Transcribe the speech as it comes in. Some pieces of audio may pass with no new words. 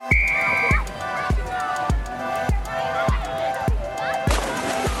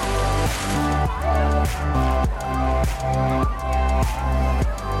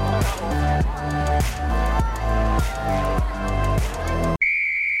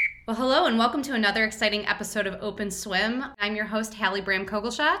Well, hello and welcome to another exciting episode of Open Swim. I'm your host, Hallie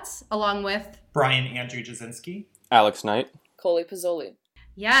Bram-Kogelschatz, along with Brian Andrew Jasinski, Alex Knight, Coley Pizzoli.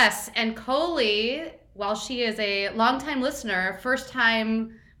 Yes, and Coley, while she is a longtime listener,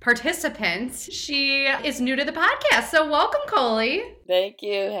 first-time participant, she is new to the podcast. So welcome, Coley. Thank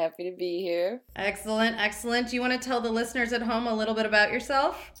you. Happy to be here. Excellent, excellent. Do you want to tell the listeners at home a little bit about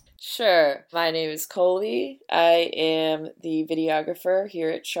yourself? Sure. My name is Coley. I am the videographer here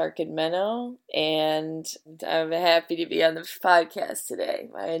at Shark and Minnow, and I'm happy to be on the podcast today,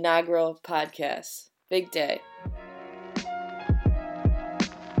 my inaugural podcast. Big day.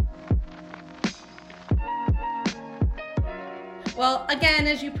 Well, again,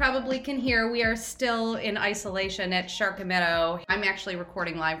 as you probably can hear, we are still in isolation at Shark and Meadow. I'm actually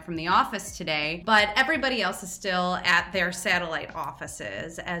recording live from the office today, but everybody else is still at their satellite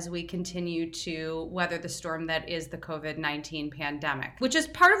offices as we continue to weather the storm that is the COVID-19 pandemic, which is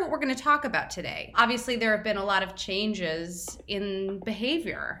part of what we're going to talk about today. Obviously, there have been a lot of changes in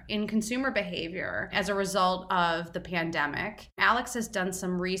behavior, in consumer behavior, as a result of the pandemic. Alex has done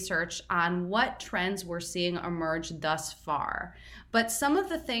some research on what trends we're seeing emerge thus far. But some of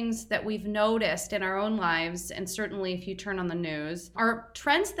the things that we've noticed in our own lives, and certainly if you turn on the news, are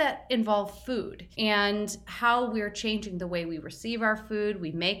trends that involve food and how we're changing the way we receive our food,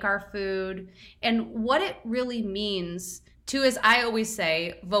 we make our food, and what it really means to, as I always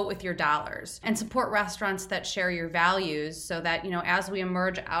say, vote with your dollars and support restaurants that share your values so that, as we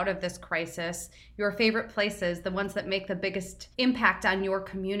emerge out of this crisis, your favorite places, the ones that make the biggest impact on your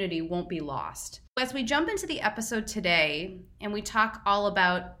community, won't be lost. As we jump into the episode today and we talk all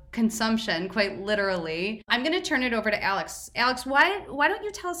about consumption, quite literally, I'm going to turn it over to Alex. Alex, why don't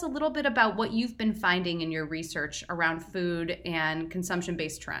you tell us a little bit about what you've been finding in your research around food and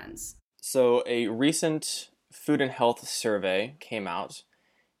consumption-based trends? So a recent food and health survey came out,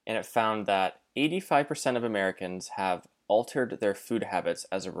 and it found that 85% of Americans have altered their food habits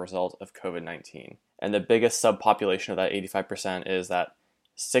as a result of COVID-19. And the biggest subpopulation of that 85% is that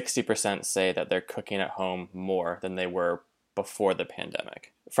 60% say that they're cooking at home more than they were before the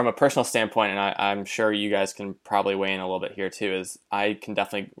pandemic. From a personal standpoint, and I'm sure you guys can probably weigh in a little bit here too, is I can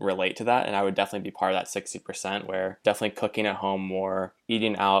definitely relate to that, and I would definitely be part of that 60% where definitely cooking at home more,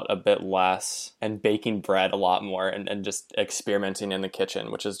 eating out a bit less, and baking bread a lot more, and just experimenting in the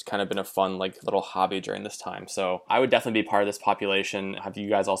kitchen, which has kind of been a fun little hobby during this time. So I would definitely be part of this population. Have you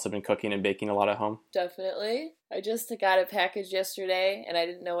guys also been cooking and baking a lot at home? Definitely. I just got a package yesterday, and I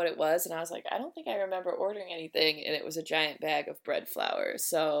didn't know what it was, and I was like, I don't think I remember ordering anything, and it was a giant bag of bread flour.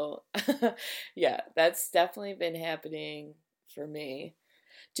 So, yeah, that's definitely been happening for me.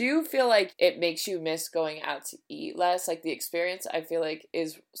 Do you feel like it makes you miss going out to eat less? Like the experience, I feel like,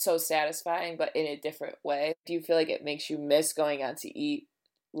 is so satisfying, but in a different way. Do you feel like it makes you miss going out to eat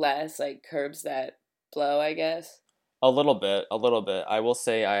less, like curbs that blow, I guess? A little bit. I will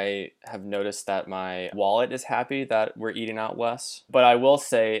say I have noticed that my wallet is happy that we're eating out less. But I will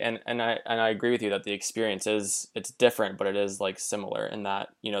say, and I agree with you that the experience it's different, but it is similar in that,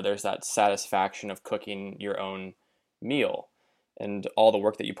 there's that satisfaction of cooking your own meal and all the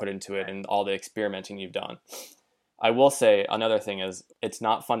work that you put into it and all the experimenting you've done. I will say another thing is it's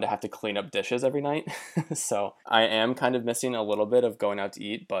not fun to have to clean up dishes every night. So I am kind of missing a little bit of going out to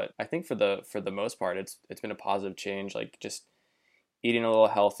eat, but I think for the most part, it's been a positive change, just eating a little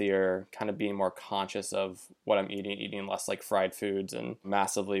healthier, kind of being more conscious of what I'm eating less fried foods and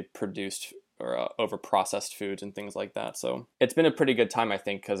massively produced or over-processed foods and things like that. So it's been a pretty good time, I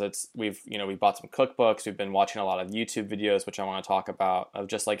think, because we bought some cookbooks. We've been watching a lot of YouTube videos, which I want to talk about, of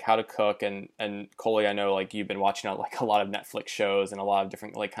just how to cook. And Coley, I know you've been watching a lot of Netflix shows and a lot of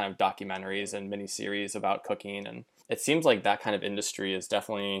different kind of documentaries and miniseries about cooking. And it seems like that kind of industry is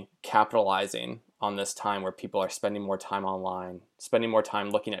definitely capitalizing on this time where people are spending more time online, spending more time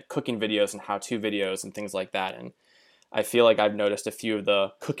looking at cooking videos and how-to videos and things like that. And I feel like I've noticed a few of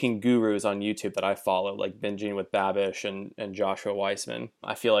the cooking gurus on YouTube that I follow, like Binging with Babish and Joshua Weissman.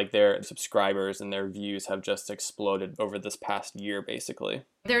 I feel like their subscribers and their views have just exploded over this past year, basically.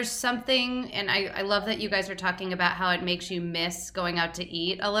 There's something, and I love that you guys are talking about how it makes you miss going out to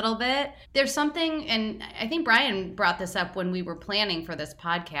eat a little bit. There's something, and I think Brian brought this up when we were planning for this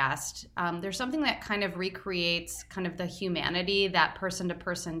podcast. There's something that kind of recreates kind of the humanity, that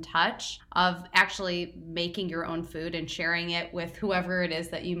person-to-person touch of actually making your own food and sharing it with whoever it is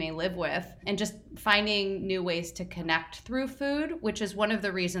that you may live with, and just finding new ways to connect through food, which is one of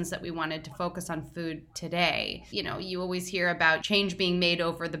the reasons that we wanted to focus on food today. You always hear about change being made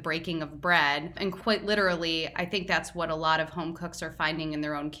over the breaking of bread. And quite literally, I think that's what a lot of home cooks are finding in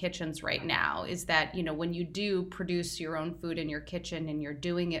their own kitchens right now, is that, you know, when you do produce your own food in your kitchen and you're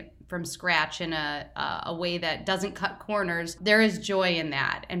doing it from scratch in a way that doesn't cut corners, there is joy in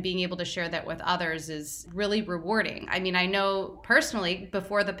that. And being able to share that with others is really rewarding. I mean, I know personally,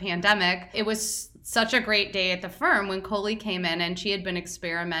 before the pandemic, it was such a great day at the firm when Coley came in and she had been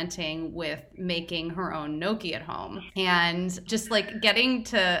experimenting with making her own gnocchi at home. And just like getting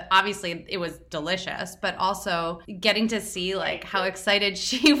to, obviously it was delicious, but also getting to see like how excited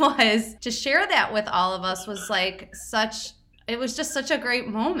she was to share that with all of us was like it was just such a great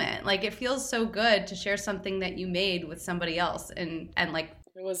moment. Like it feels so good to share something that you made with somebody else and like.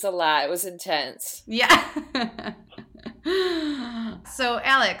 It was a lot. It was intense. Yeah. So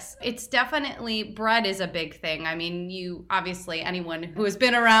Alex, it's definitely, bread is a big thing. I mean, you obviously, anyone who has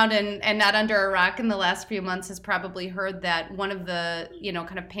been around and not under a rock in the last few months has probably heard that one of the, you know,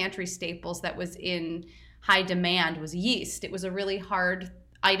 kind of pantry staples that was in high demand was yeast. It was a really hard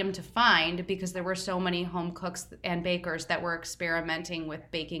item to find because there were so many home cooks and bakers that were experimenting with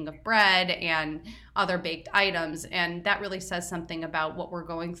baking of bread and other baked items, and that really says something about what we're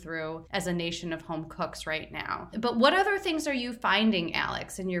going through as a nation of home cooks right now. But what other things are you finding,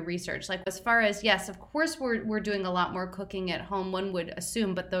 Alex, in your research? Like, as far as, yes, of course we're doing a lot more cooking at home, one would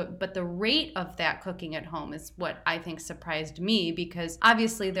assume, but the rate of that cooking at home is what I think surprised me, because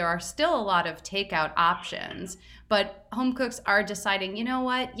obviously there are still a lot of takeout options, but home cooks are deciding, you know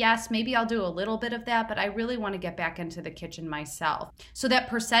what, yes, maybe I'll do a little bit of that, but I really want to get back into the kitchen myself. So that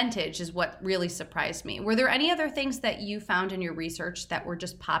percentage is what really surprised me. Were there any other things that you found in your research that were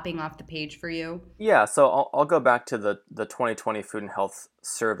just popping off the page for you? Yeah, so I'll go back to the 2020 Food and Health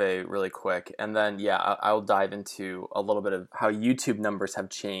survey really quick, and then I'll dive into a little bit of how YouTube numbers have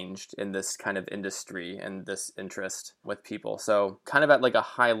changed in this kind of industry and this interest with people. So kind of at like a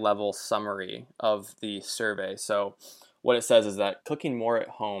high level summary of the survey. So what it says is that cooking more at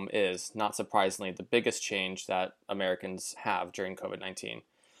home is, not surprisingly, the biggest change that Americans have during COVID-19.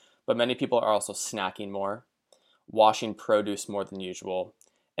 But many people are also snacking more, washing produce more than usual,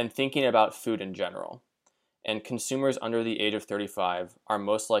 and thinking about food in general. And consumers under the age of 35 are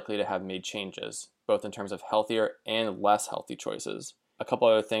most likely to have made changes, both in terms of healthier and less healthy choices. A couple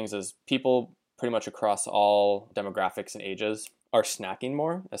other things is people pretty much across all demographics and ages are snacking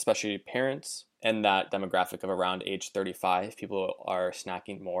more, especially parents. And that demographic of around age 35, people are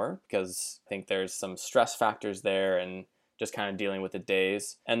snacking more because I think there's some stress factors there and just kind of dealing with the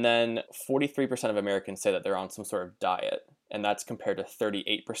days. And then 43% of Americans say that they're on some sort of diet. And that's compared to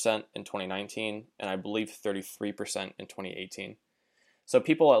 38% in 2019, and I believe 33% in 2018. So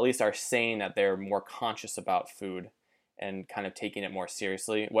people at least are saying that they're more conscious about food and kind of taking it more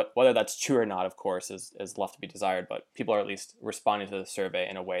seriously. Whether that's true or not, of course, is left to be desired, but people are at least responding to the survey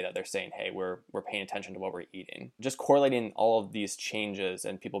in a way that they're saying, hey, we're paying attention to what we're eating. Just correlating all of these changes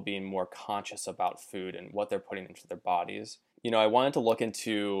and people being more conscious about food and what they're putting into their bodies. You know, I wanted to look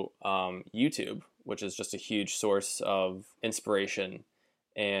into YouTube, which is just a huge source of inspiration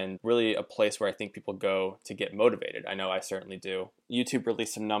and really a place where I think people go to get motivated. I know I certainly do. YouTube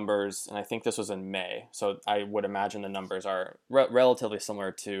released some numbers, and I think this was in May, so I would imagine the numbers are relatively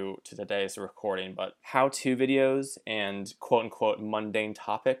similar to today's recording, but how-to videos and quote-unquote mundane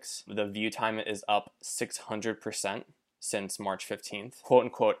topics, the view time is up 600% since March 15th.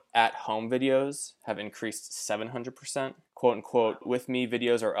 Quote-unquote at-home videos have increased 700%. Quote-unquote with me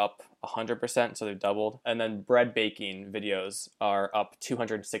videos are up 100%, so they've doubled. And then bread baking videos are up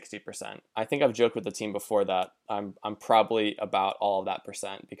 260%. I think I've joked with the team before that I'm probably about all of that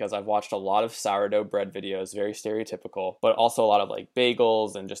percent because I've watched a lot of sourdough bread videos, very stereotypical, but also a lot of like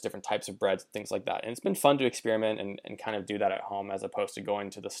bagels and just different types of breads, things like that. And it's been fun to experiment and kind of do that at home as opposed to going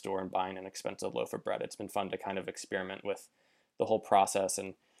to the store and buying an expensive loaf of bread. It's been fun to kind of experiment with the whole process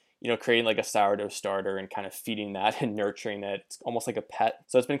and, you know, creating like a sourdough starter and kind of feeding that and nurturing it. It's almost like a pet.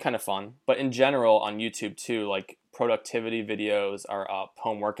 So it's been kind of fun. But in general on YouTube too, like productivity videos are up,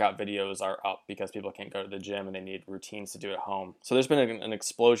 home workout videos are up because people can't go to the gym and they need routines to do at home. So there's been an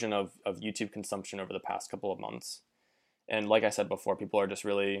explosion of YouTube consumption over the past couple of months. And like I said before, people are just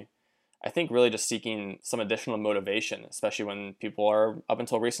really just seeking some additional motivation, especially when people are up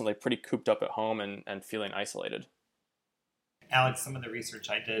until recently pretty cooped up at home and feeling isolated. Alex, some of the research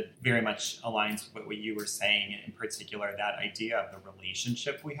I did very much aligns with what you were saying, in particular, that idea of the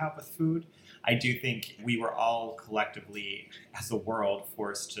relationship we have with food. I do think we were all collectively, as a world,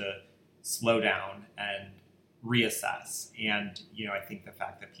 forced to slow down and reassess. And, you know, I think the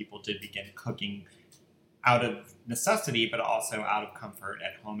fact that people did begin cooking out of necessity, but also out of comfort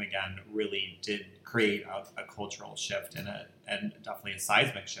at home again, really did create a cultural shift and definitely a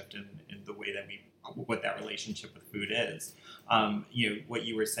seismic shift in the way that what that relationship with food is. What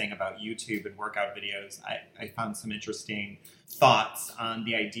you were saying about YouTube and workout videos, I found some interesting thoughts on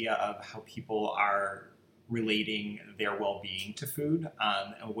the idea of how people are relating their well-being to food.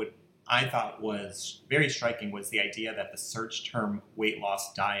 And what I thought was very striking was the idea that the search term weight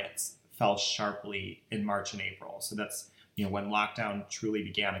loss diets fell sharply in March and April. So that's when lockdown truly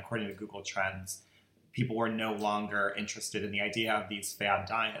began, according to Google Trends. People were no longer interested in the idea of these fad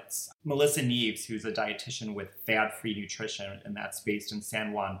diets. Melissa Neves, who's a dietitian with Fad-Free Nutrition, and that's based in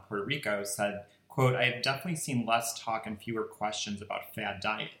San Juan, Puerto Rico, said, quote, "I have definitely seen less talk and fewer questions about fad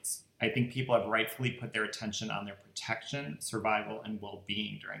diets. I think people have rightfully put their attention on their protection, survival, and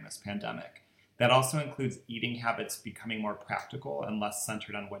well-being during this pandemic. That also includes eating habits becoming more practical and less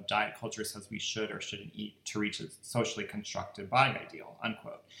centered on what diet culture says we should or shouldn't eat to reach a socially constructed body ideal,"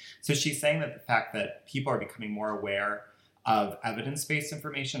 unquote. So she's saying that the fact that people are becoming more aware of evidence-based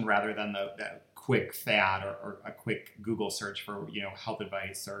information rather than the quick fad or a quick Google search for health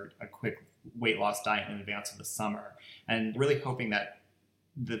advice or a quick weight loss diet in advance of the summer, and really hoping that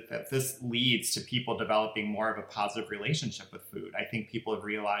this leads to people developing more of a positive relationship with food. I think people have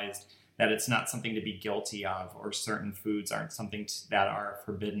realized that it's not something to be guilty of, or certain foods aren't something that are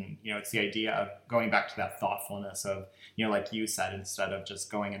forbidden. It's the idea of going back to that thoughtfulness of, like you said, instead of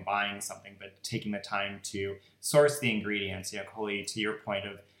just going and buying something, but taking the time to source the ingredients. Coley, to your point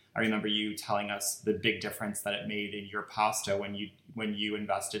of, I remember you telling us the big difference that it made in your pasta when you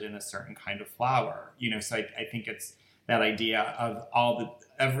invested in a certain kind of flour. So I think it's that idea of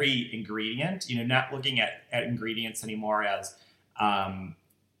every ingredient, not looking at ingredients anymore as,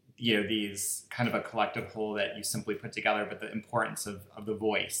 these kind of a collective whole that you simply put together, but the importance of the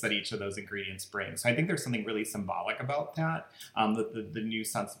voice that each of those ingredients brings. So I think there's something really symbolic about that, the new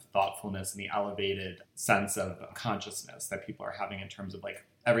sense of thoughtfulness and the elevated sense of consciousness that people are having in terms of like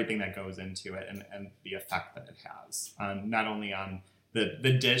everything that goes into it and the effect that it has, not only on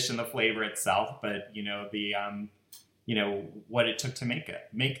the dish and the flavor itself, but what it took to make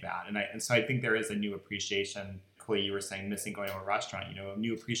that. And so I think there is a new appreciation. Chloe, you were saying missing going to a restaurant, a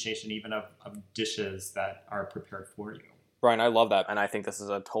new appreciation even of dishes that are prepared for you. Brian, I love that. And I think this is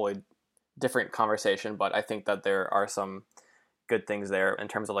a totally different conversation, but I think that there are some good things there in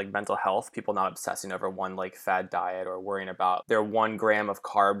terms of like mental health, people not obsessing over one like fad diet or worrying about their 1 gram of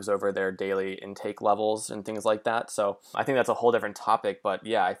carbs over their daily intake levels and things like that. So I think that's a whole different topic. But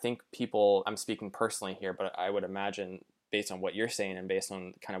yeah, I think people, I'm speaking personally here, but I would imagine based on what you're saying and based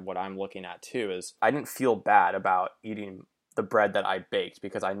on kind of what I'm looking at too, is I didn't feel bad about eating the bread that I baked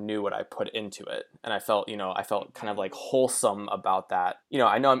because I knew what I put into it. And I felt kind of like wholesome about that.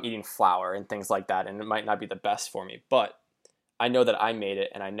 I know I'm eating flour and things like that, and it might not be the best for me, but I know that I made it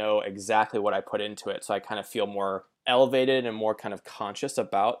and I know exactly what I put into it. So I kind of feel more elevated and more kind of conscious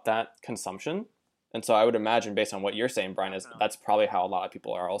about that consumption. And so I would imagine, based on what you're saying, Brian, is that's probably how a lot of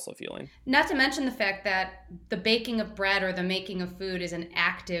people are also feeling. Not to mention the fact that the baking of bread or the making of food is an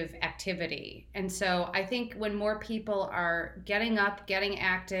active activity. And so I think when more people are getting up, getting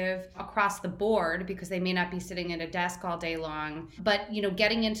active across the board, because they may not be sitting at a desk all day long, but,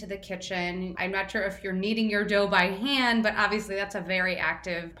 getting into the kitchen. I'm not sure if you're kneading your dough by hand, but obviously that's a very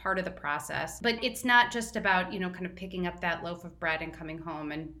active part of the process. But it's not just about, kind of picking up that loaf of bread and coming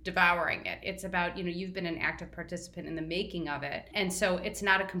home and devouring it. It's about, you've been an active participant in the making of it. And so it's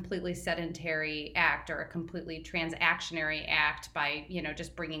not a completely sedentary act or a completely transactionary act by,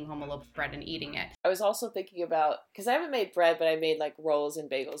 just bringing home a loaf of bread and eating it. I was also thinking about, because I haven't made bread, but I made like rolls and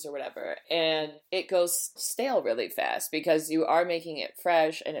bagels or whatever. And it goes stale really fast because you are making it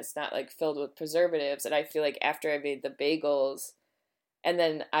fresh and it's not like filled with preservatives. And I feel like after I made the bagels, and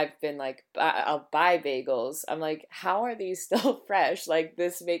then I've been like, I'll buy bagels. I'm like, how are these still fresh? Like,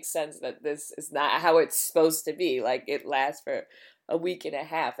 this makes sense that this is not how it's supposed to be. Like, it lasts for a week and a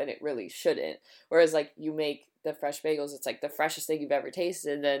half, and it really shouldn't. Whereas, like, you make the fresh bagels, it's like the freshest thing you've ever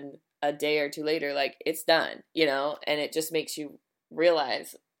tasted. And then a day or two later, like, it's done, And it just makes you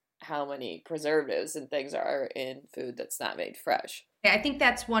realize how many preservatives and things are in food that's not made fresh. I think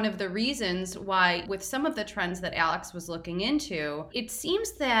that's one of the reasons why, with some of the trends that Alex was looking into, it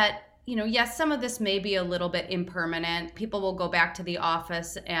seems that yes, some of this may be a little bit impermanent. People will go back to the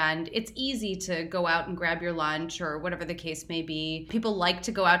office and it's easy to go out and grab your lunch or whatever the case may be. People like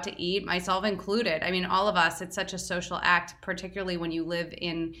to go out to eat, myself included. I mean, all of us, it's such a social act, particularly when you live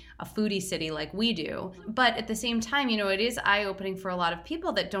in a foodie city like we do. But at the same time, it is eye-opening for a lot of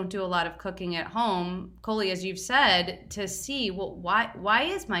people that don't do a lot of cooking at home, Coley, as you've said, to see, well, why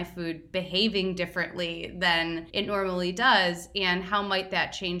is my food behaving differently than it normally does? And how might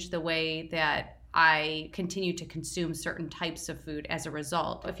that change the way that I continue to consume certain types of food as a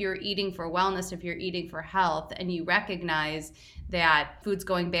result? If you're eating for wellness, if you're eating for health, and you recognize that food's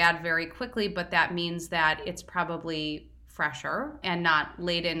going bad very quickly, but that means that it's probably fresher and not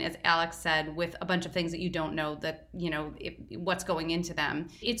laden, as Alex said, with a bunch of things that you don't know that, what's going into them.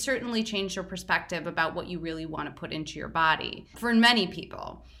 It certainly changed your perspective about what you really want to put into your body for many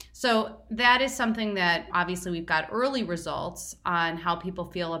people. So that is something that obviously we've got early results on how people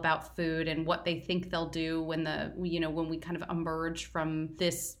feel about food and what they think they'll do when when we kind of emerge from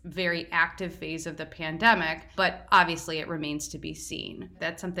this very active phase of the pandemic. But obviously it remains to be seen.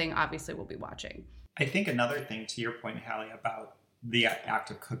 That's something obviously we'll be watching. I think another thing to your point, Hallie, about the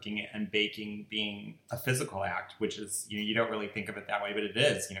act of cooking and baking being a physical act, which is, you don't really think of it that way, but it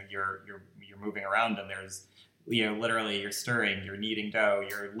is. You're moving around and there's, literally you're stirring, you're kneading dough,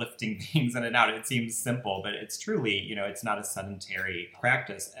 you're lifting things in and out. It seems simple, but it's truly, it's not a sedentary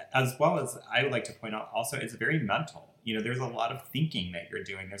practice. As well as I would like to point out also, it's very mental. There's a lot of thinking that you're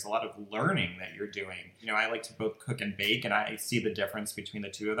doing. There's a lot of learning that you're doing. I like to both cook and bake, and I see the difference between the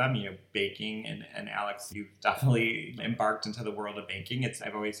two of them. Baking, and Alex, you've definitely embarked into the world of baking.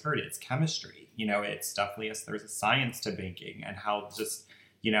 I've always heard it's chemistry. It's definitely, there's a science to baking, and how just,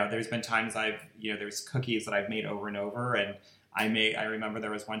 there's been times there's cookies that I've made over and over, and I remember there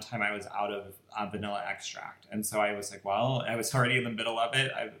was one time I was out of vanilla extract. And so I was like, well, I was already in the middle of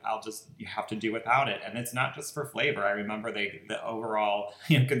it. You have to do without it. And it's not just for flavor. I remember the overall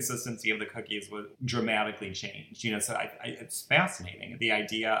consistency of the cookies was dramatically changed. So it's fascinating. The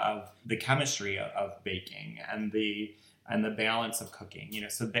idea of the chemistry of baking and the balance of cooking,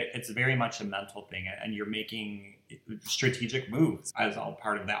 so it's very much a mental thing, and you're making strategic moves as all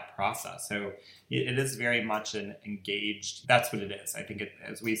part of that process. So it is very much an engaged, that's what it is. I think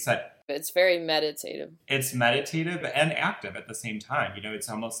as we said, it's very meditative. It's meditative and active at the same time. It's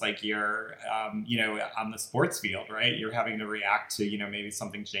almost like you're, on the sports field, right? You're having to react to, maybe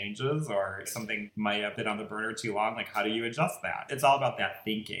something changes or something might have been on the burner too long. Like, how do you adjust that? It's all about that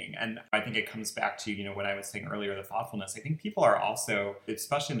thinking. And I think it comes back to, what I was saying earlier, the thoughtfulness. I think people are also,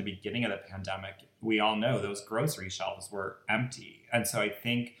 especially in the beginning of the pandemic, we all know those grocery shelves were empty. And so I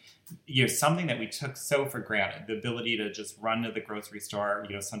think, something that we took so for granted, the ability to just run to the grocery store,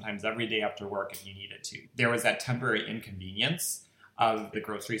 sometimes every day after work if you needed to. There was that temporary inconvenience of the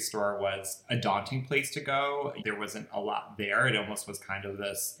grocery store was a daunting place to go. There wasn't a lot there. It almost was kind of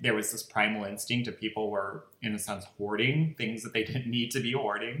there was this primal instinct of people were, in a sense, hoarding things that they didn't need to be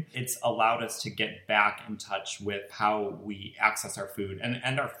hoarding. It's allowed us to get back in touch with how we access our food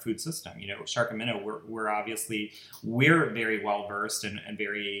and our food system. Shark and Minnow, we're very well versed and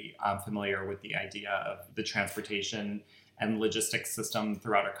very familiar with the idea of the transportation and logistics system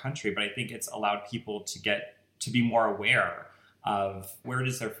throughout our country. But I think it's allowed people to be more aware of where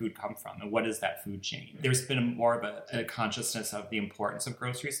does their food come from and what is that food chain. There's been more of a consciousness of the importance of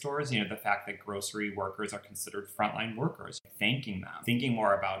grocery stores, the fact that grocery workers are considered frontline workers, thanking them, thinking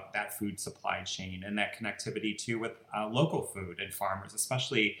more about that food supply chain and that connectivity too with local food and farmers,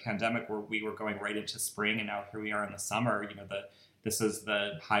 especially pandemic where we were going right into spring and now here we are in the summer, this is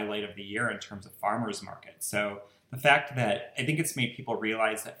the highlight of the year in terms of farmers market. So the fact that I think it's made people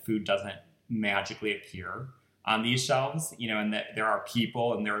realize that food doesn't magically appear on these shelves, and that there are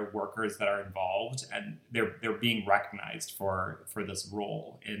people and there are workers that are involved and they're being recognized for this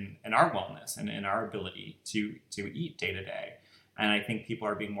role in our wellness and in our ability to eat day to day. And I think people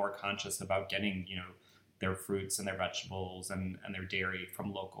are being more conscious about getting, their fruits and their vegetables and their dairy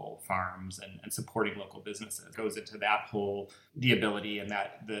from local farms and supporting local businesses. It goes into that the ability and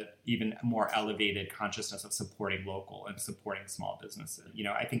the even more elevated consciousness of supporting local and supporting small businesses.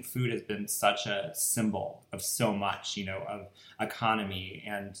 I think food has been such a symbol of so much, of economy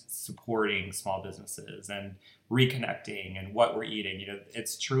and supporting small businesses and reconnecting and what we're eating.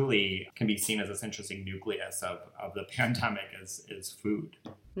 It's truly can be seen as this interesting nucleus of the pandemic is food.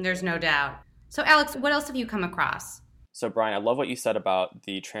 There's no doubt. So Alex, what else have you come across? So Brian, I love what you said about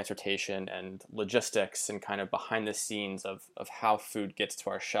the transportation and logistics and kind of behind the scenes of how food gets to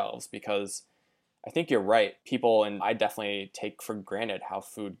our shelves, because I think you're right. People, and I definitely take for granted how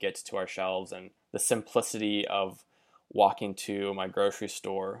food gets to our shelves and the simplicity of walking to my grocery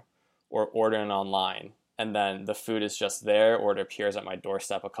store or ordering online, and then the food is just there, or it appears at my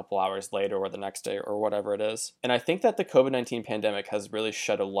doorstep a couple hours later or the next day or whatever it is. And I think that the COVID-19 pandemic has really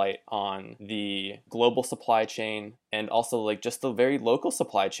shed a light on the global supply chain and also like just the very local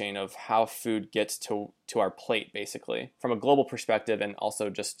supply chain of how food gets to our plate, basically. From a global perspective and also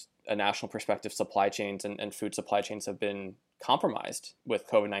just a national perspective, supply chains and food supply chains have been compromised with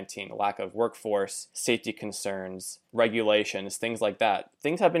COVID-19, lack of workforce, safety concerns, regulations, things like that.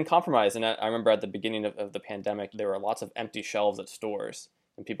 Things have been compromised. And I remember at the beginning of the pandemic, there were lots of empty shelves at stores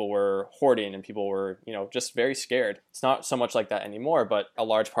and people were hoarding and people were, just very scared. It's not so much like that anymore, but a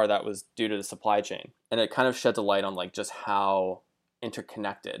large part of that was due to the supply chain. And it kind of sheds a light on like just how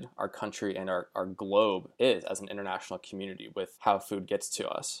interconnected our country and our globe is as an international community with how food gets to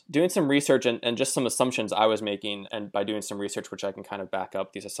us. Doing some research and just some assumptions I was making, and by doing some research, which I can kind of back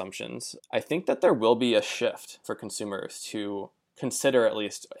up these assumptions, I think that there will be a shift for consumers to consider at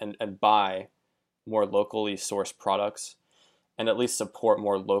least and buy more locally sourced products and at least support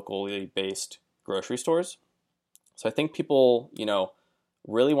more locally based grocery stores. So I think people,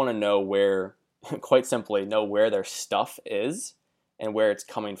 really want to know where, quite simply, know where their stuff is and where it's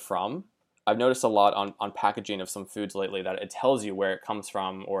coming from. I've noticed a lot on packaging of some foods lately that it tells you where it comes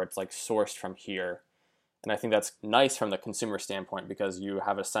from or it's like sourced from here. And I think that's nice from the consumer standpoint because you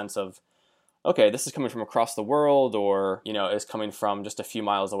have a sense of, okay, this is coming from across the world or, is coming from just a few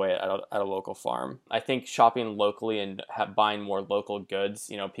miles away at a local farm. I think shopping locally and buying more local goods,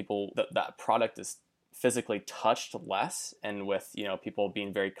 people, that product is physically touched less, and with people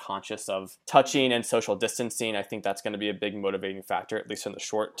being very conscious of touching and social distancing, I think that's going to be a big motivating factor, at least in the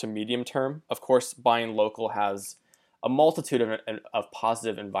short to medium term. Of course, buying local has a multitude of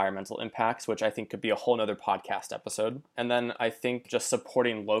positive environmental impacts, which I think could be a whole nother podcast episode. And then I think just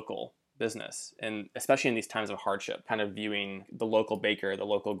supporting local business, and especially in these times of hardship, kind of viewing the local baker, the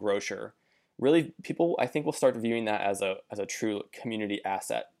local grocer, really people I think will start viewing that as a true community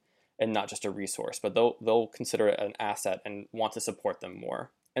asset and not just a resource, but they'll consider it an asset and want to support them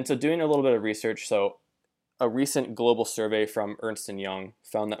more. And so doing a little bit of research, so a recent global survey from Ernst & Young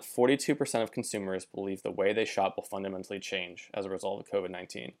found that 42% of consumers believe the way they shop will fundamentally change as a result of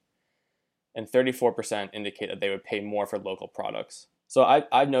COVID-19. And 34% indicate that they would pay more for local products. So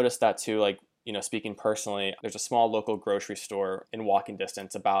I've noticed that too, like, speaking personally, there's a small local grocery store in walking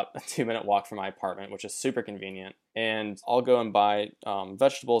distance, about a 2-minute walk from my apartment, which is super convenient. And I'll go and buy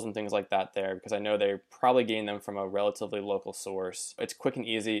vegetables and things like that there because I know they're probably getting them from a relatively local source. It's quick and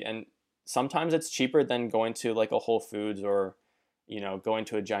easy. And sometimes it's cheaper than going to like a Whole Foods or, going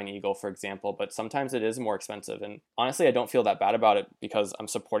to a Giant Eagle, for example, but sometimes it is more expensive. And honestly, I don't feel that bad about it because I'm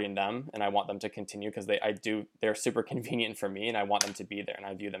supporting them and I want them to continue because they're super convenient for me and I want them to be there and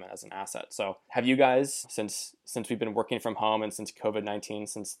I view them as an asset. So have you guys, since we've been working from home and since COVID-19,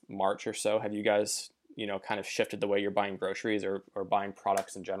 since March or so, have you guys, kind of shifted the way you're buying groceries or buying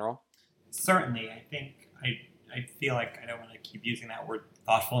products in general? Certainly. I think I feel like I don't want to keep using that word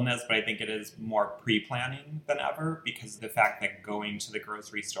thoughtfulness, but I think it is more pre-planning than ever because of the fact that going to the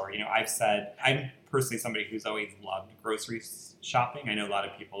grocery store, I've said, I'm personally somebody who's always loved grocery shopping. I know a lot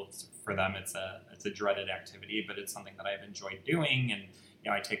of people, for them, it's a dreaded activity, but it's something that I've enjoyed doing and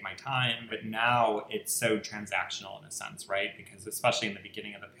I take my time, but now it's so transactional in a sense, right? Because especially in the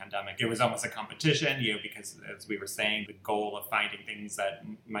beginning of the pandemic, it was almost a competition, because as we were saying, the goal of finding things that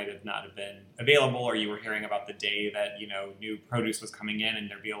might have not have been available, or you were hearing about the day that, new produce was coming in and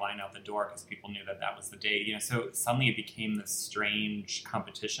there'd be a line out the door because people knew that was the day, so suddenly it became this strange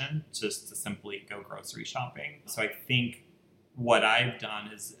competition just to simply go grocery shopping. So I think what I've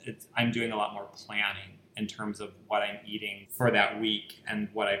done is I'm doing a lot more planning in terms of what I'm eating for that week and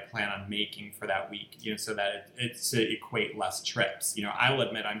what I plan on making for that week, so that it's to equate less trips. I will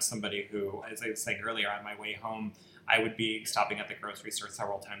admit I'm somebody who, as I was saying earlier, on my way home, I would be stopping at the grocery store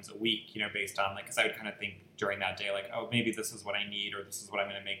several times a week, based on because I would kind of think during that day, oh, maybe this is what I need, or this is what I'm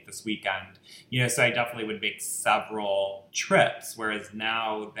going to make this weekend, so I definitely would make several trips, whereas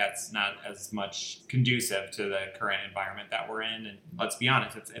now that's not as much conducive to the current environment that we're in. And let's be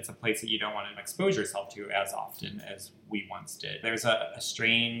honest, it's a place that you don't want to expose yourself to as often as we once did. There's a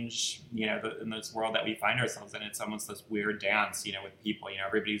strange, in this world that we find ourselves in, it's almost this weird dance, with people,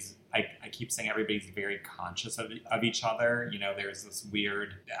 everybody's, I keep saying everybody's very conscious of each other. There's this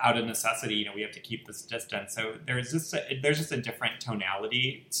weird, out of necessity, we have to keep this distance. So there's just a different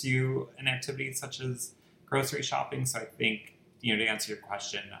tonality to an activity such as grocery shopping. So I think, to answer your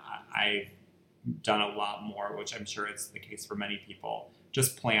question, I've done a lot more, which I'm sure is the case for many people,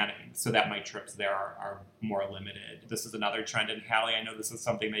 just planning so that my trips there are more limited. This is another trend. And Hallie, I know this is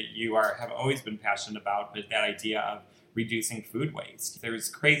something that you have always been passionate about, but that idea of reducing food waste. There's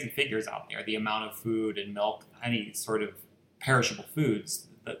crazy figures out there. The amount of food and milk, any sort of perishable foods,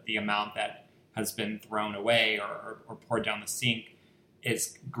 the amount that has been thrown away or poured down the sink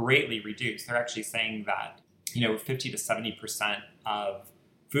is greatly reduced. They're actually saying that, 50 to 70% of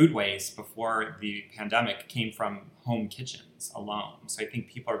food waste before the pandemic came from home kitchens alone. So I think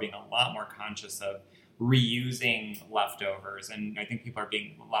people are being a lot more conscious of reusing leftovers, and I think people are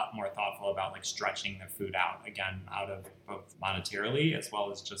being a lot more thoughtful about like stretching their food out of both monetarily as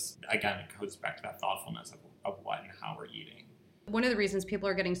well as just, again, it goes back to that thoughtfulness of what and how we're eating. One of the reasons people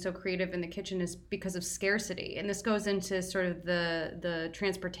are getting so creative in the kitchen is because of scarcity. And this goes into sort of the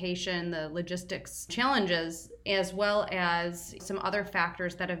transportation, the logistics challenges, as well as some other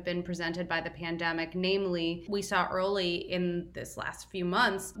factors that have been presented by the pandemic. Namely, we saw early in this last few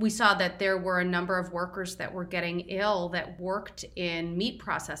months, we saw that there were a number of workers that were getting ill that worked in meat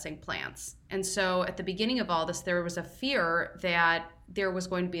processing plants. And so at the beginning of all this, there was a fear that there was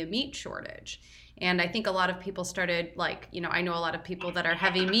going to be a meat shortage. And I think a lot of people started, I know a lot of people that are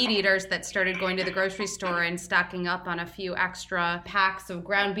heavy meat eaters that started going to the grocery store and stocking up on a few extra packs of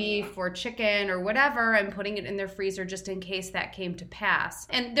ground beef or chicken or whatever and putting it in their freezer just in case that came to pass.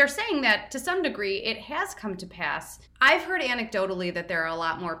 And they're saying that to some degree it has come to pass. I've heard anecdotally that there are a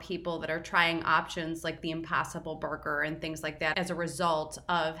lot more people that are trying options like the Impossible Burger and things like that as a result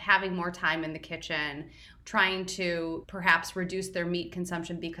of having more time in the kitchen, trying to perhaps reduce their meat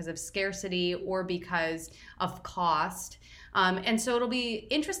consumption because of scarcity or because of cost. And so it'll be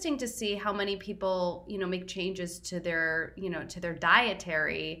interesting to see how many people, make changes to their, to their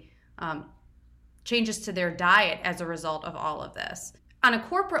dietary, changes to their diet as a result of all of this. On a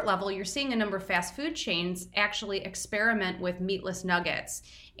corporate level, you're seeing a number of fast food chains actually experiment with meatless nuggets.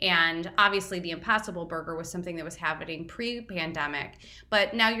 And obviously the Impossible Burger was something that was happening pre-pandemic.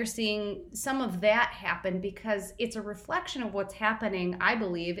 But now you're seeing some of that happen because it's a reflection of what's happening, I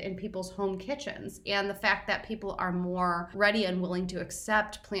believe, in people's home kitchens. And the fact that people are more ready and willing to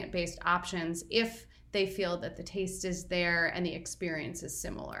accept plant-based options if they feel that the taste is there and the experience is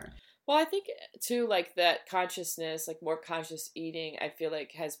similar. Well, I think, too, that consciousness, more conscious eating, I feel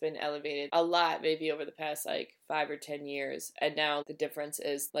like has been elevated a lot, maybe over the past, 5 or 10 years. And now the difference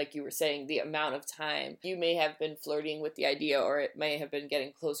is, like you were saying, the amount of time. You may have been flirting with the idea, or it may have been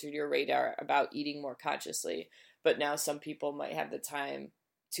getting closer to your radar about eating more consciously. But now some people might have the time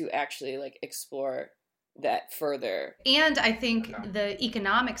to actually, explore that further. And I think the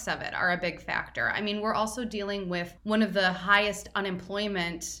economics of it are a big factor. I mean, we're also dealing with one of the highest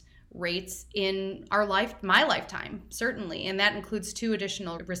unemployment rates in my lifetime, certainly, and that includes 2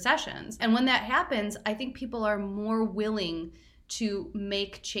 additional recessions. And when that happens, I think people are more willing to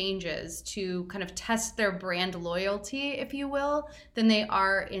make changes, to kind of test their brand loyalty, if you will, than they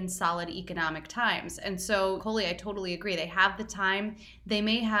are in solid economic times. And so, Coley, I totally agree. They have the time. They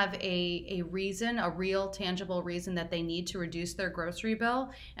may have a reason, a real tangible reason that they need to reduce their grocery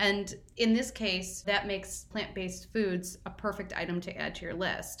bill. And in this case, that makes plant-based foods a perfect item to add to your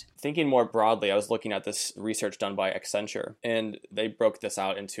list. Thinking more broadly, I was looking at this research done by Accenture, and they broke this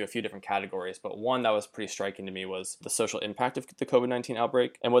out into a few different categories. But one that was pretty striking to me was the social impact of the COVID-19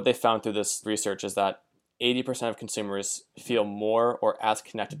 outbreak. And what they found through this research is that 80% of consumers feel more or as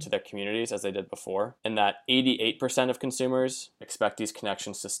connected to their communities as they did before, and that 88% of consumers expect these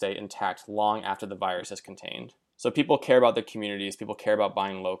connections to stay intact long after the virus is contained. So people care about their communities, people care about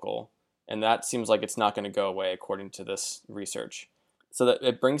buying local, and that seems like it's not going to go away according to this research. So that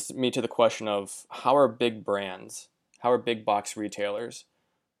it brings me to the question of how are big brands, how are big box retailers,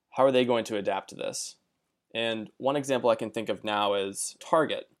 how are they going to adapt to this? And one example I can think of now is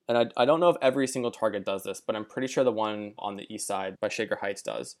Target. And I don't know if every single Target does this, but I'm pretty sure the one on the east side by Shaker Heights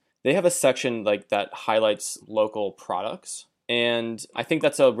does. They have a section that highlights local products. And I think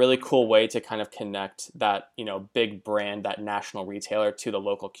that's a really cool way to kind of connect that, big brand, that national retailer to the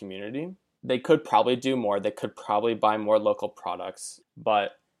local community. They could probably do more. They could probably buy more local products.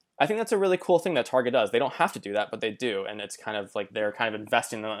 But I think that's a really cool thing that Target does. They don't have to do that, but they do. And it's kind of like they're kind of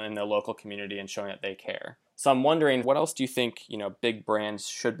investing in their local community and showing that they care. So I'm wondering, what else do you think, big brands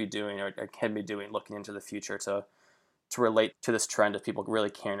should be doing or can be doing looking into the future to relate to this trend of people really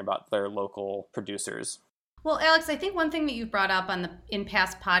caring about their local producers? Well, Alex, I think one thing that you've brought up in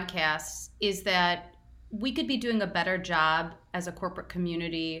past podcasts is that we could be doing a better job as a corporate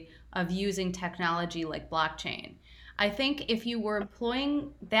community of using technology like blockchain. I think if you were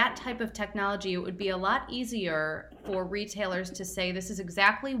employing that type of technology, it would be a lot easier for retailers to say, this is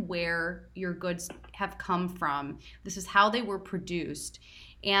exactly where your goods have come from. This is how they were produced.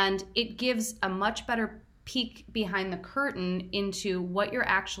 And it gives a much better peek behind the curtain into what you're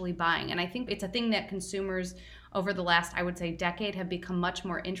actually buying. And I think it's a thing that consumers over the last, I would say, decade have become much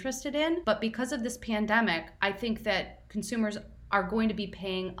more interested in. But because of this pandemic, I think that consumers are going to be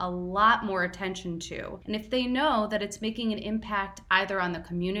paying a lot more attention to. And if they know that it's making an impact either on the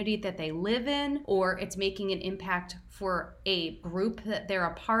community that they live in, or it's making an impact for a group that they're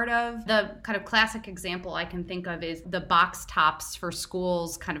a part of. The kind of classic example I can think of is the Box Tops for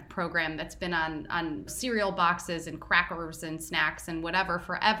Schools kind of program that's been on cereal boxes and crackers and snacks and whatever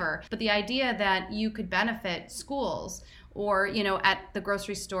forever. But the idea that you could benefit schools, or, at the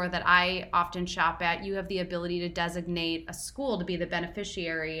grocery store that I often shop at, you have the ability to designate a school to be the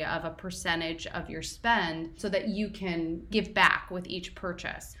beneficiary of a percentage of your spend so that you can give back with each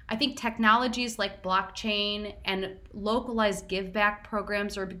purchase. I think technologies like blockchain and localized give back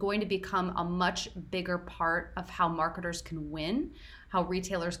programs are going to become a much bigger part of how marketers can win, how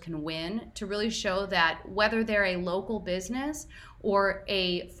retailers can win, to really show that whether they're a local business or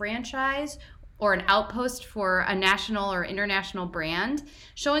a franchise or an outpost for a national or international brand,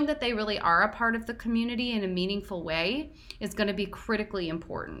 showing that they really are a part of the community in a meaningful way is going to be critically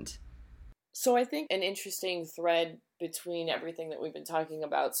important. So I think an interesting thread between everything that we've been talking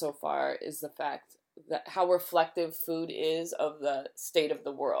about so far is the fact that how reflective food is of the state of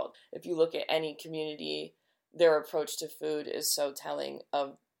the world. If you look at any community, their approach to food is so telling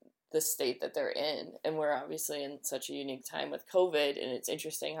of the state that they're in. And we're obviously in such a unique time with COVID, and it's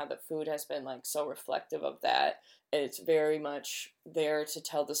interesting how the food has been so reflective of that. And it's very much there to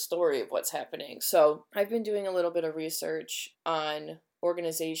tell the story of what's happening. So I've been doing a little bit of research on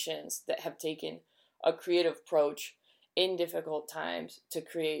organizations that have taken a creative approach in difficult times to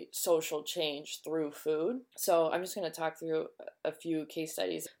create social change through food. So I'm just going to talk through a few case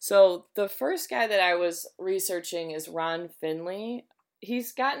studies. So the first guy that I was researching is Ron Finley.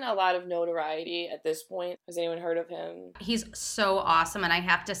 He's gotten a lot of notoriety at this point. Has anyone heard of him? He's so awesome. And I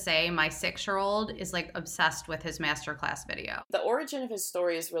have to say, my 6-year-old is obsessed with his masterclass video. The origin of his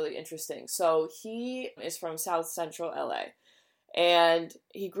story is really interesting. So he is from South Central LA. And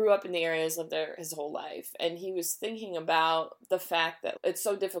he grew up in the area, has lived there his whole life. And he was thinking about the fact that it's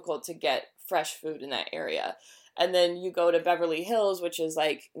so difficult to get fresh food in that area. And then you go to Beverly Hills, which is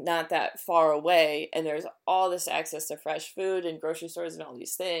not that far away, and there's all this access to fresh food and grocery stores and all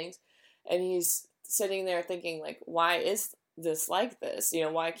these things. And he's sitting there thinking, why is this like this?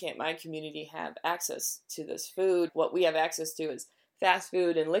 Why can't my community have access to this food? What we have access to is fast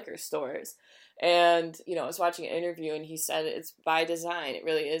food and liquor stores. And, I was watching an interview and he said it's by design. It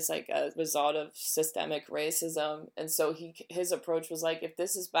really is a result of systemic racism. And so his approach was if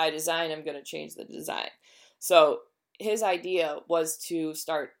this is by design, I'm going to change the design. So his idea was to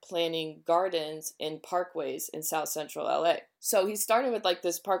start planting gardens in parkways in South Central LA. So he started with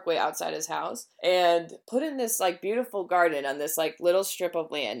this parkway outside his house and put in this beautiful garden on this little strip of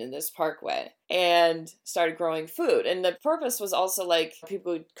land in this parkway and started growing food. And the purpose was also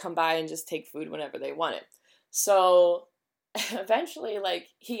people would come by and just take food whenever they wanted. So eventually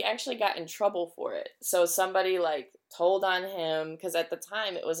he actually got in trouble for it. So somebody told on him, because at the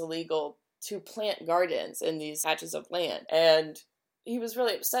time it was illegal to plant gardens in these patches of land. And he was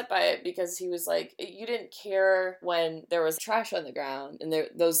really upset by it because he was you didn't care when there was trash on the ground and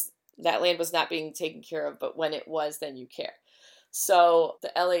that land was not being taken care of, but when it was, then you care. So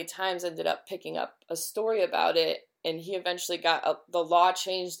the LA Times ended up picking up a story about it, and he eventually got the law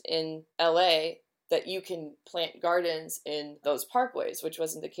changed in LA that you can plant gardens in those parkways, which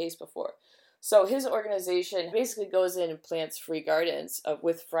wasn't the case before. So his organization basically goes in and plants free gardens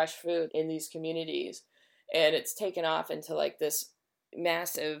with fresh food in these communities. And it's taken off into this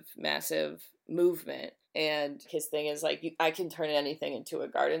massive, massive movement. And his thing is I can turn anything into a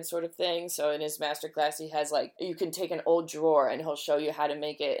garden sort of thing. So in his masterclass, he has you can take an old drawer and he'll show you how to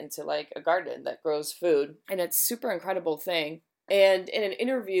make it into a garden that grows food. And it's a super incredible thing. And in an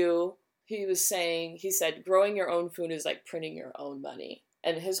interview, he said, growing your own food is like printing your own money.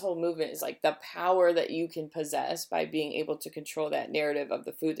 And his whole movement is the power that you can possess by being able to control that narrative of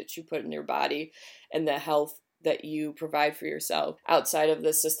the food that you put in your body and the health that you provide for yourself outside of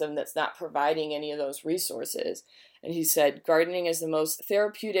the system that's not providing any of those resources. And he said, gardening is the most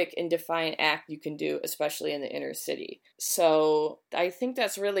therapeutic and defiant act you can do, especially in the inner city. So I think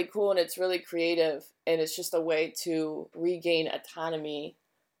that's really cool and it's really creative. And it's just a way to regain autonomy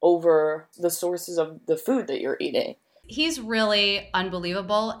over the sources of the food that you're eating. He's really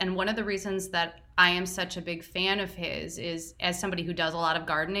unbelievable. And one of the reasons that I am such a big fan of his is, as somebody who does a lot of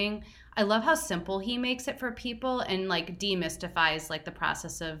gardening, I love how simple he makes it for people and demystifies the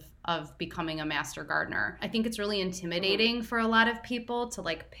process of of becoming a master gardener. I think it's really intimidating for a lot of people to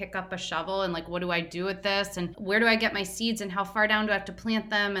like pick up a shovel and like, what do I do with this? And where do I get my seeds and how far down do I have to plant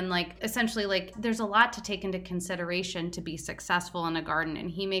them? And like, essentially like there's a lot to take into consideration to be successful in a garden. And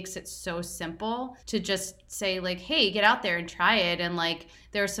he makes it so simple to just say like, hey, get out there and try it. And like,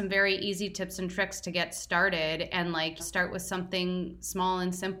 there are some very easy tips and tricks to get started, and like start with something small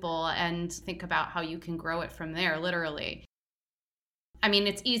and simple and think about how you can grow it from there, literally. I mean,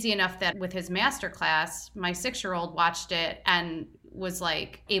 it's easy enough that with his masterclass, my 6-year-old watched it and was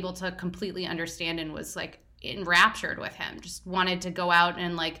like able to completely understand and was like enraptured with him, just wanted to go out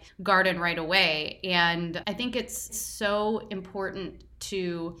and like garden right away. And I think it's so important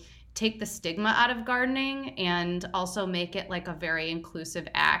to take the stigma out of gardening and also make it like a very inclusive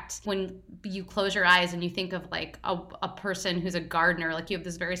act. When you close your eyes and you think of like a person who's a gardener, like you have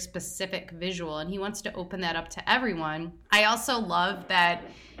this very specific visual, and he wants to open that up to everyone. I also love that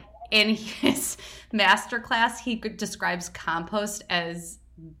in his masterclass, he describes compost as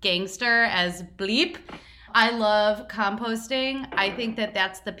gangster, as bleep. I love composting. I think that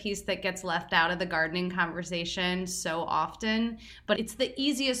that's the piece that gets left out of the gardening conversation so often, but it's the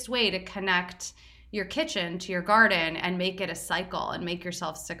easiest way to connect your kitchen to your garden and make it a cycle and make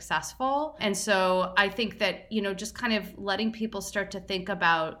yourself successful. And so I think that, you know, just kind of letting people start to think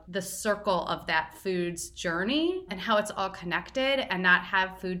about the circle of that food's journey and how it's all connected, and not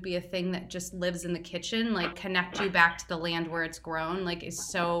have food be a thing that just lives in the kitchen, like connect you back to the land where it's grown, like is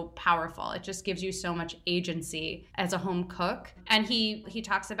so powerful. It just gives you so much agency as a home cook. And he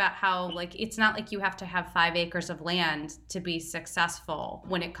talks about how like it's not like you have to have 5 acres of land to be successful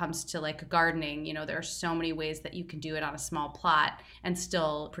when it comes to like gardening. You know, there are so many ways that you can do it on a small plot and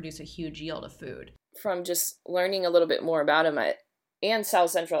still produce a huge yield of food. From just learning a little bit more about him and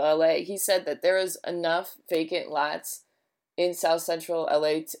South Central LA, he said that there is enough vacant lots in South Central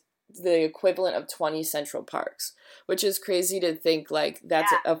LA, the equivalent of 20 Central Parks, which is crazy to think like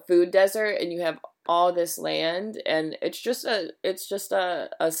that's a food desert and you have all this land, and it's just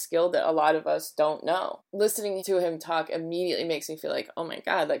a skill that a lot of us don't know. Listening to him talk immediately makes me feel like, oh my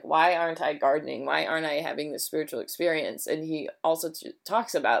God, like why aren't I gardening? Why aren't I having this spiritual experience? And he also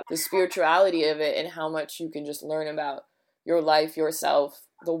talks about the spirituality of it and how much you can just learn about your life, yourself,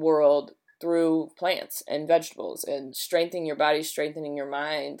 the world through plants and vegetables, and strengthening your body, strengthening your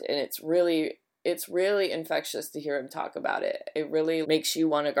mind. And it's really infectious to hear him talk about it. It really makes you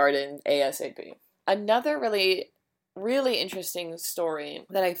want to garden ASAP. Another really, really interesting story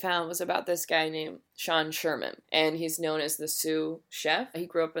that I found was about this guy named Sean Sherman, and he's known as the Sioux Chef. He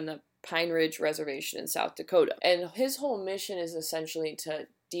grew up in the Pine Ridge Reservation in South Dakota, and his whole mission is essentially to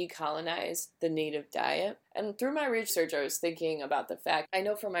decolonize the native diet. And through my research, I was thinking about the fact, I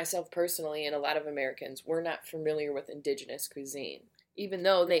know for myself personally, and a lot of Americans, we're not familiar with indigenous cuisine, even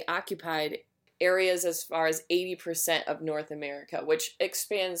though they occupied areas as far as 80% of North America, which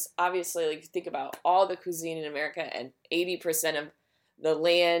expands, obviously, like think about all the cuisine in America and 80% of the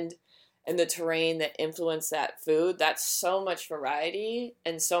land and the terrain that influence that food. That's so much variety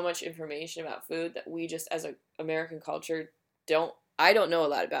and so much information about food that we just as an American culture I don't know a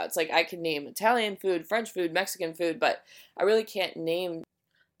lot about. It's like I can name Italian food, French food, Mexican food, but I really can't name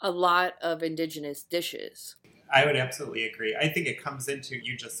a lot of indigenous dishes. I would absolutely agree. I think it comes into,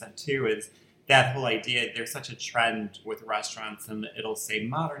 you just said too, is that whole idea, there's such a trend with restaurants and it'll say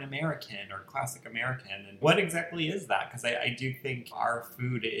modern American or classic American. And what exactly is that? Because I do think our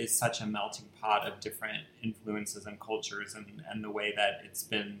food is such a melting pot of different influences and cultures and the way that it's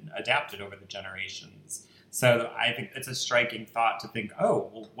been adapted over the generations. So I think it's a striking thought to think, oh,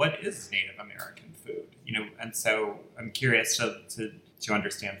 well, what is Native American food? You know, and so I'm curious to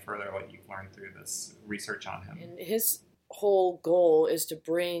understand further what you've learned through this research on him. And his whole goal is to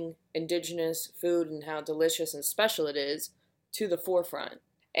bring indigenous food and how delicious and special it is to the forefront.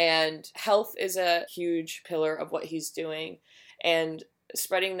 And health is a huge pillar of what he's doing, and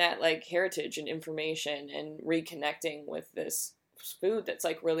spreading that like heritage and information and reconnecting with this food that's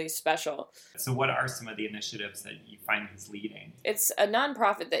like really special. So what are some of the initiatives that you find he's leading? It's a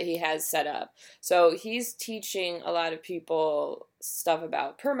nonprofit that he has set up. So he's teaching a lot of people stuff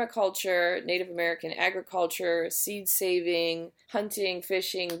about permaculture, Native American agriculture, seed saving, hunting,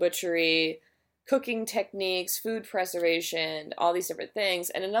 fishing, butchery, cooking techniques, food preservation, all these different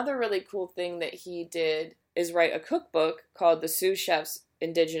things. And another really cool thing that he did is write a cookbook called The Sioux Chef's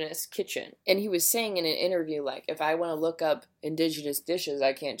Indigenous Kitchen. And he was saying in an interview, like, if I want to look up indigenous dishes,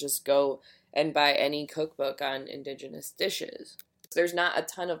 I can't just go and buy any cookbook on indigenous dishes. There's not a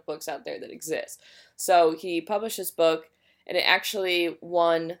ton of books out there that exist. So he published this book, and it actually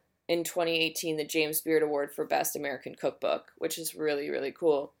won in 2018 the James Beard Award for Best American Cookbook, which is really, really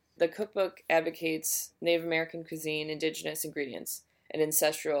cool. The cookbook advocates Native American cuisine, indigenous ingredients, and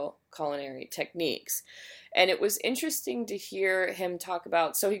ancestral culinary techniques. And it was interesting to hear him talk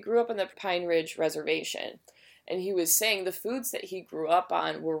about, so he grew up on the Pine Ridge Reservation, and he was saying the foods that he grew up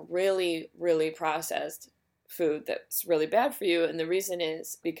on were really, really processed food that's really bad for you. And the reason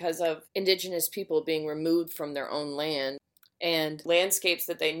is because of indigenous people being removed from their own land and landscapes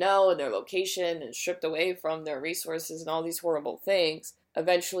that they know and their location and stripped away from their resources and all these horrible things.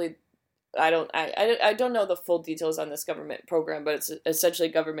 Eventually, I don't know the full details on this government program, but it's essentially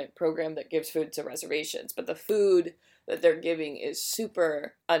a government program that gives food to reservations. But the food that they're giving is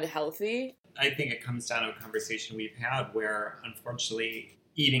super unhealthy. I think it comes down to a conversation we've had where, unfortunately,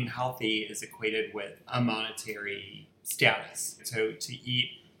 eating healthy is equated with a monetary status. So to eat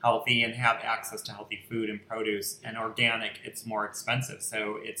healthy and have access to healthy food and produce and organic, it's more expensive.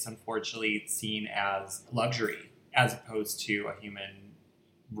 So it's unfortunately seen as luxury as opposed to a human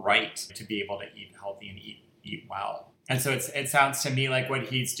right to be able to eat healthy and eat well. And so it sounds to me like what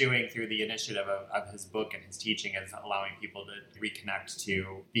he's doing through the initiative of his book and his teaching is allowing people to reconnect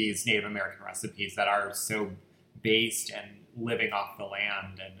to these Native American recipes that are so based and living off the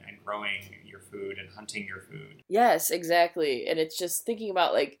land and growing your food and hunting your food. Yes, exactly. And it's just thinking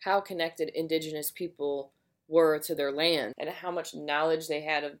about like how connected indigenous people were to their land and how much knowledge they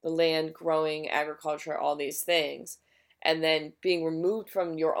had of the land, growing, agriculture, all these things. And then being removed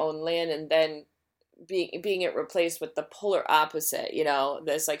from your own land and then being it replaced with the polar opposite, you know,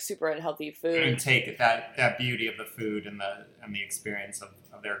 this like super unhealthy food. And take that beauty of the food and the experience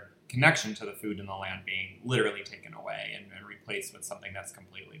of their connection to the food and the land being literally taken away and replaced with something that's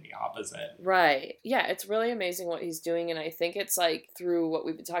completely the opposite. Right. Yeah, it's really amazing what he's doing. And I think it's like through what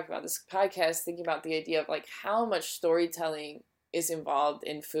we've been talking about this podcast, thinking about the idea of like how much storytelling is involved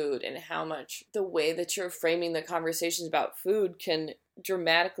in food and how much the way that you're framing the conversations about food can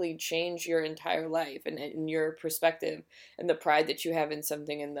dramatically change your entire life and your perspective and the pride that you have in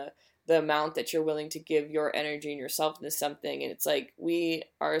something and the amount that you're willing to give your energy and yourself into something. And it's like we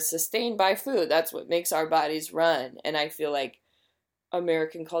are sustained by food. That's what makes our bodies run. And I feel like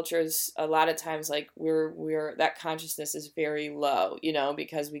American culture is a lot of times like we're that consciousness is very low, you know,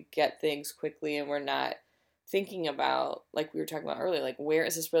 because we get things quickly and we're not thinking about, like we were talking about earlier, like where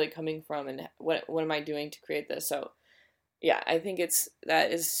is this really coming from and what am I doing to create this? So yeah, I think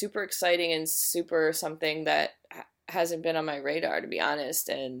that is super exciting and super something that hasn't been on my radar, to be honest.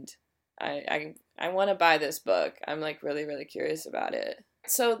 And I want to buy this book. I'm like really, really curious about it.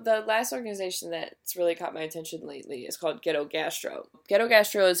 So the last organization that's really caught my attention lately is called Ghetto Gastro. Ghetto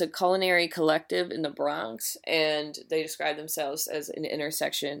Gastro is a culinary collective in the Bronx, and they describe themselves as an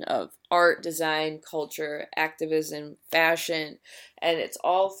intersection of art, design, culture, activism, fashion, and it's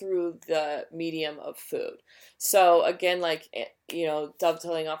all through the medium of food. So again, like, you know,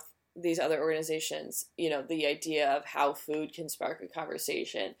 dovetailing off these other organizations, you know, the idea of how food can spark a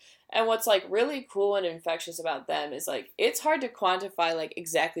conversation. And what's like really cool and infectious about them is like, it's hard to quantify like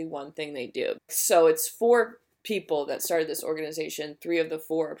exactly one thing they do. So it's 4 people that started this organization. 3 of the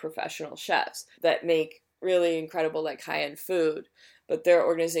 4 are professional chefs that make really incredible like high-end food. But their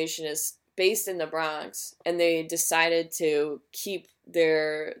organization is based in the Bronx, and they decided to keep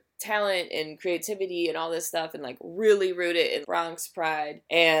their talent and creativity and all this stuff and like really root it in Bronx pride.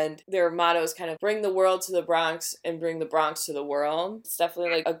 And their motto is kind of bring the world to the Bronx and bring the Bronx to the world. It's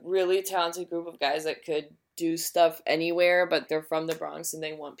definitely like a really talented group of guys that could do stuff anywhere, but they're from the Bronx and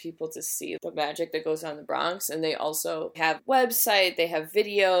they want people to see the magic that goes on in the Bronx. And they also have website, they have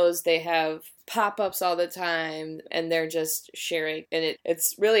videos, they have pop-ups all the time, and they're just sharing. And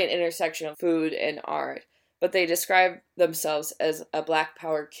it's really an intersection of food and art. But they describe themselves as a Black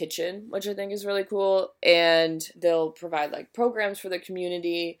Power kitchen, which I think is really cool. And they'll provide like programs for the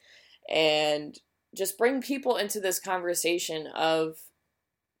community and just bring people into this conversation of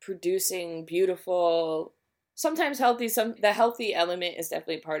producing beautiful, sometimes healthy, the healthy element is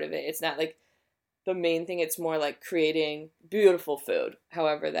definitely part of it. It's not like the main thing. It's more like creating beautiful food,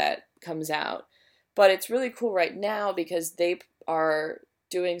 however that comes out. But it's really cool right now because they are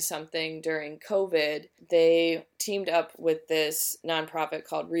doing something during COVID. They teamed up with this nonprofit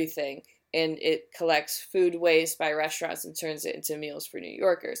called Rethink, and it collects food waste by restaurants and turns it into meals for New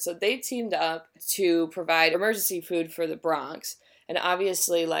Yorkers. So they teamed up to provide emergency food for the Bronx. And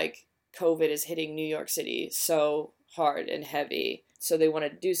obviously, like, COVID is hitting New York City so hard and heavy. So they wanted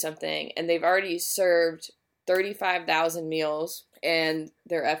to do something. And they've already served 35,000 meals, and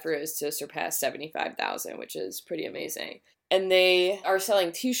their effort is to surpass 75,000, which is pretty amazing. And they are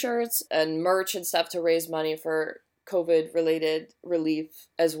selling t-shirts and merch and stuff to raise money for COVID-related relief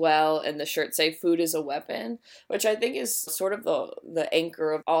as well, and the shirts say food is a weapon, which I think is sort of the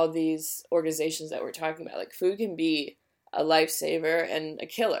anchor of all these organizations that we're talking about. Like, food can be a lifesaver and a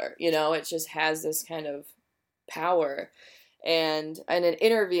killer, it just has this kind of power. And in an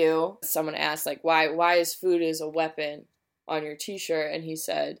interview, someone asked, like, why is food is a weapon on your t-shirt? And he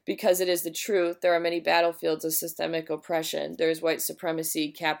said, because it is the truth. There are many battlefields of systemic oppression. There's white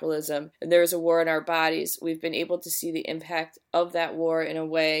supremacy, capitalism, and there is a war in our bodies. We've been able to see the impact of that war in a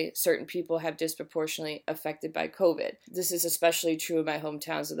way certain people have disproportionately affected by COVID. This is especially true in my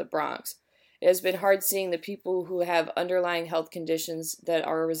hometowns of the Bronx. It has been hard seeing the people who have underlying health conditions that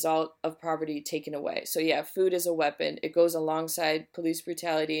are a result of poverty taken away. So yeah, food is a weapon. It goes alongside police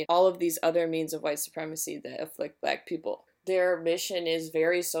brutality, all of these other means of white supremacy that afflict Black people. Their mission is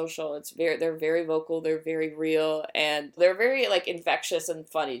very social. They're very vocal, they're very real, and they're very like infectious and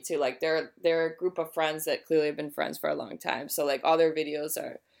funny too. Like they're a group of friends that clearly have been friends for a long time. So like all their videos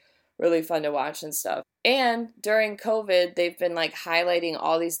are really fun to watch and stuff. And during COVID, they've been like highlighting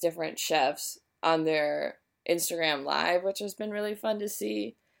all these different chefs on their Instagram Live, which has been really fun to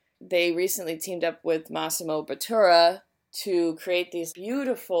see. They recently teamed up with Massimo Bottura to create these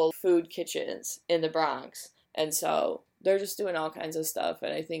beautiful food kitchens in the Bronx. And so they're just doing all kinds of stuff.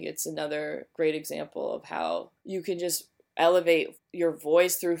 And I think it's another great example of how you can just elevate your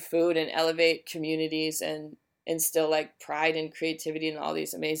voice through food and elevate communities and instill like pride and creativity and all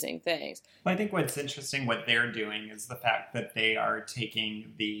these amazing things. Well, I think what's interesting, what they're doing is the fact that they are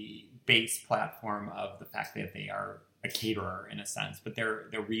taking the base platform of the fact that they are a caterer in a sense, but they're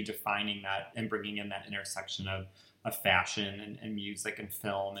redefining that and bringing in that intersection of fashion and music and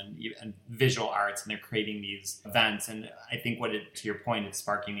film and visual arts, and they're creating these events. And I think to your point, it's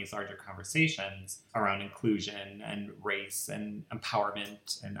sparking these larger conversations around inclusion and race and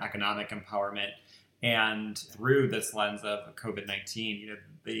empowerment and economic empowerment. And through this lens of COVID-19,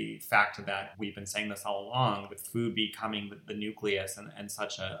 the fact that we've been saying this all along, with food becoming the nucleus and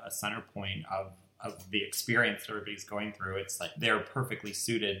such a center point of the experience that everybody's going through, it's like they're perfectly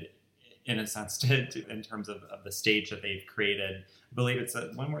suited in a sense to in terms of the stage that they've created. I believe it's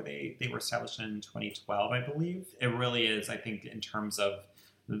one where they were established in 2012, I believe. It really is, I think, in terms of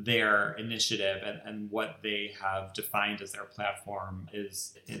their initiative and what they have defined as their platform,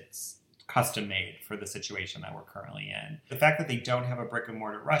 it's custom made for the situation that we're currently in. The fact that they don't have a brick and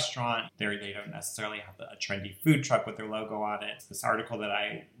mortar restaurant, they don't necessarily have a trendy food truck with their logo on it. This article that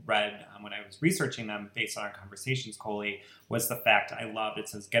I read when I was researching them based on our conversations, Coley, was the fact I loved. It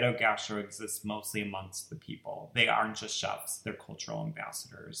says, Ghetto Gastro exists mostly amongst the people. They aren't just chefs, they're cultural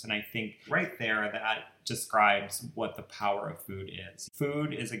ambassadors. And I think right there that describes what the power of food is.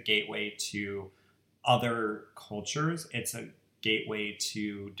 Food is a gateway to other cultures. It's a gateway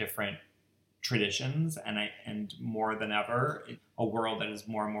to different traditions, and more than ever, a world that is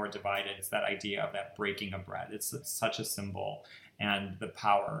more and more divided. It's that idea of that breaking of bread. It's such a symbol, and the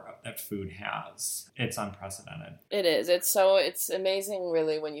power that food has, it's unprecedented. It is. It's amazing,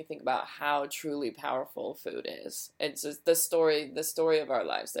 really, when you think about how truly powerful food is. It's just the story of our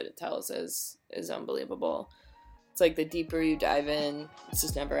lives that it tells is unbelievable. It's like the deeper you dive in, it's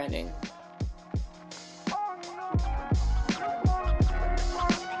just never ending.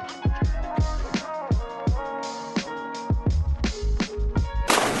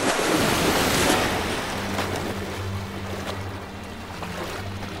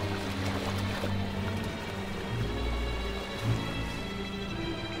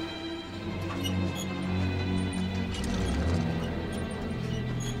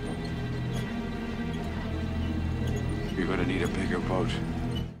 You're gonna need a bigger boat.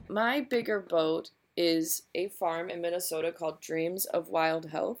 My bigger boat is a farm in Minnesota called Dreams of Wild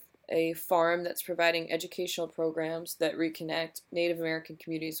Health, a farm that's providing educational programs that reconnect Native American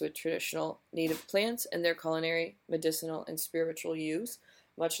communities with traditional native plants and their culinary, medicinal, and spiritual use,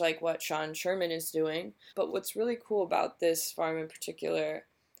 much like what Sean Sherman is doing. But what's really cool about this farm in particular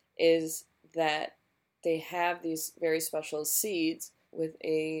is that they have these very special seeds with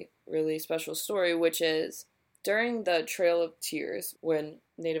a really special story, which is during the Trail of Tears, when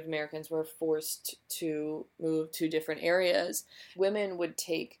Native Americans were forced to move to different areas, women would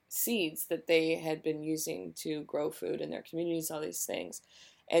take seeds that they had been using to grow food in their communities, all these things,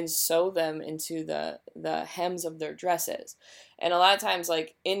 and sew them into the hems of their dresses. And a lot of times,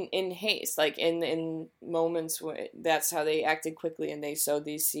 like in haste, like in moments where that's how they acted quickly, and they sewed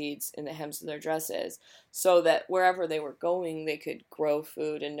these seeds in the hems of their dresses so that wherever they were going, they could grow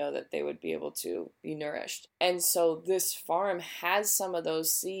food and know that they would be able to be nourished. And so this farm has some of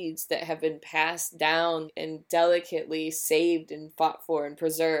those seeds that have been passed down and delicately saved and fought for and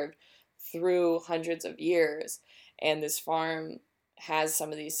preserved through hundreds of years. And this farm has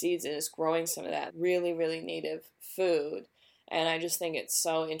some of these seeds and is growing some of that really, really native food. And I just think it's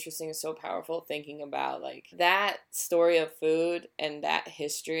so interesting and so powerful thinking about like that story of food and that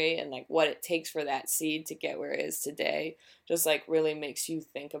history and like what it takes for that seed to get where it is today. Just like really makes you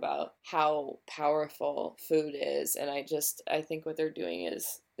think about how powerful food is. And I think what they're doing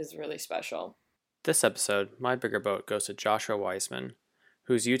is really special. This episode, My Bigger Boat, goes to Joshua Weissman,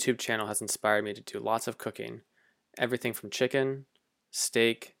 whose YouTube channel has inspired me to do lots of cooking. Everything from chicken,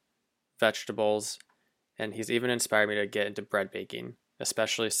 steak, vegetables, and he's even inspired me to get into bread baking,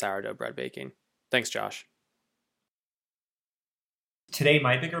 especially sourdough bread baking. Thanks, Josh. Today,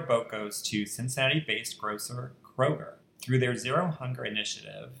 My Bigger Boat goes to Cincinnati-based grocer Kroger. Through their Zero Hunger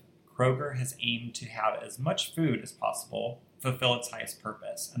initiative, Kroger has aimed to have as much food as possible fulfill its highest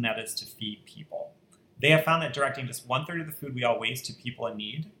purpose, and that is to feed people. They have found that directing just 1/3 of the food we all waste to people in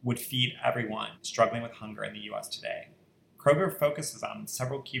need would feed everyone struggling with hunger in the U.S. today. Kroger focuses on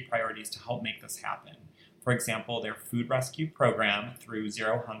several key priorities to help make this happen. For example, their food rescue program through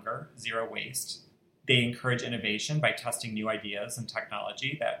Zero Hunger, Zero Waste. They encourage innovation by testing new ideas and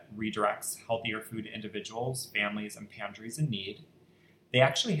technology that redirects healthier food to individuals, families, and pantries in need. They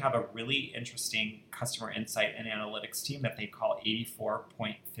actually have a really interesting customer insight and analytics team that they call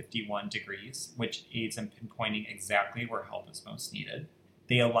 84.51 degrees, which aids in pinpointing exactly where help is most needed.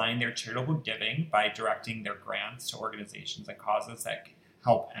 They align their charitable giving by directing their grants to organizations and causes that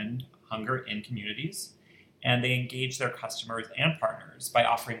help end hunger in communities. And they engage their customers and partners by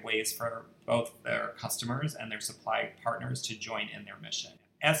offering ways for both their customers and their supply partners to join in their mission.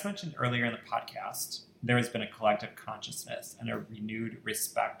 As mentioned earlier in the podcast, there has been a collective consciousness and a renewed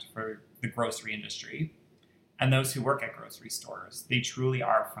respect for the grocery industry and those who work at grocery stores. They truly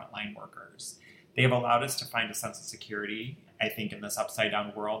are frontline workers. They have allowed us to find a sense of security, I think, in this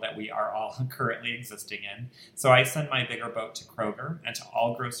upside-down world that we are all currently existing in. So I send my bigger boat to Kroger and to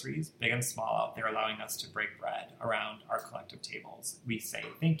all groceries, big and small, out there allowing us to break bread around our collective tables. We say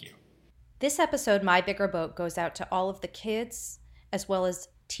thank you. This episode, My Bigger Boat, goes out to all of the kids, as well as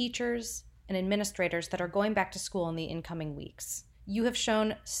teachers and administrators that are going back to school in the incoming weeks. You have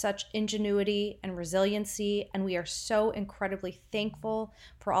shown such ingenuity and resiliency, and we are so incredibly thankful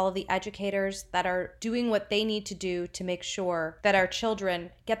for all of the educators that are doing what they need to do to make sure that our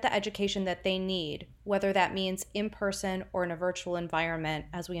children get the education that they need, whether that means in person or in a virtual environment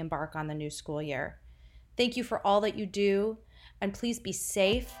as we embark on the new school year. Thank you for all that you do, and please be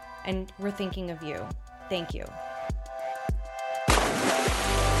safe, and we're thinking of you. Thank you.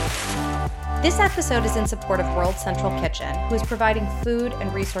 This episode is in support of World Central Kitchen, who is providing food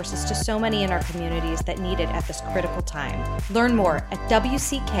and resources to so many in our communities that need it at this critical time. Learn more at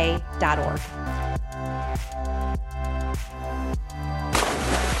wck.org.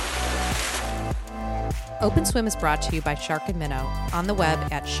 Open Swim is brought to you by Shark and Minnow, on the web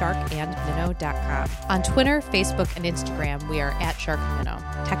at sharkandminnow.com. On Twitter, Facebook, and Instagram, we are at Shark and Minnow.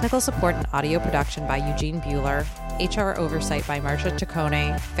 Technical support and audio production by Eugene Bueller. HR oversight by Marcia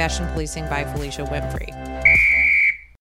Taccone. Fashion policing by Felicia Winfrey.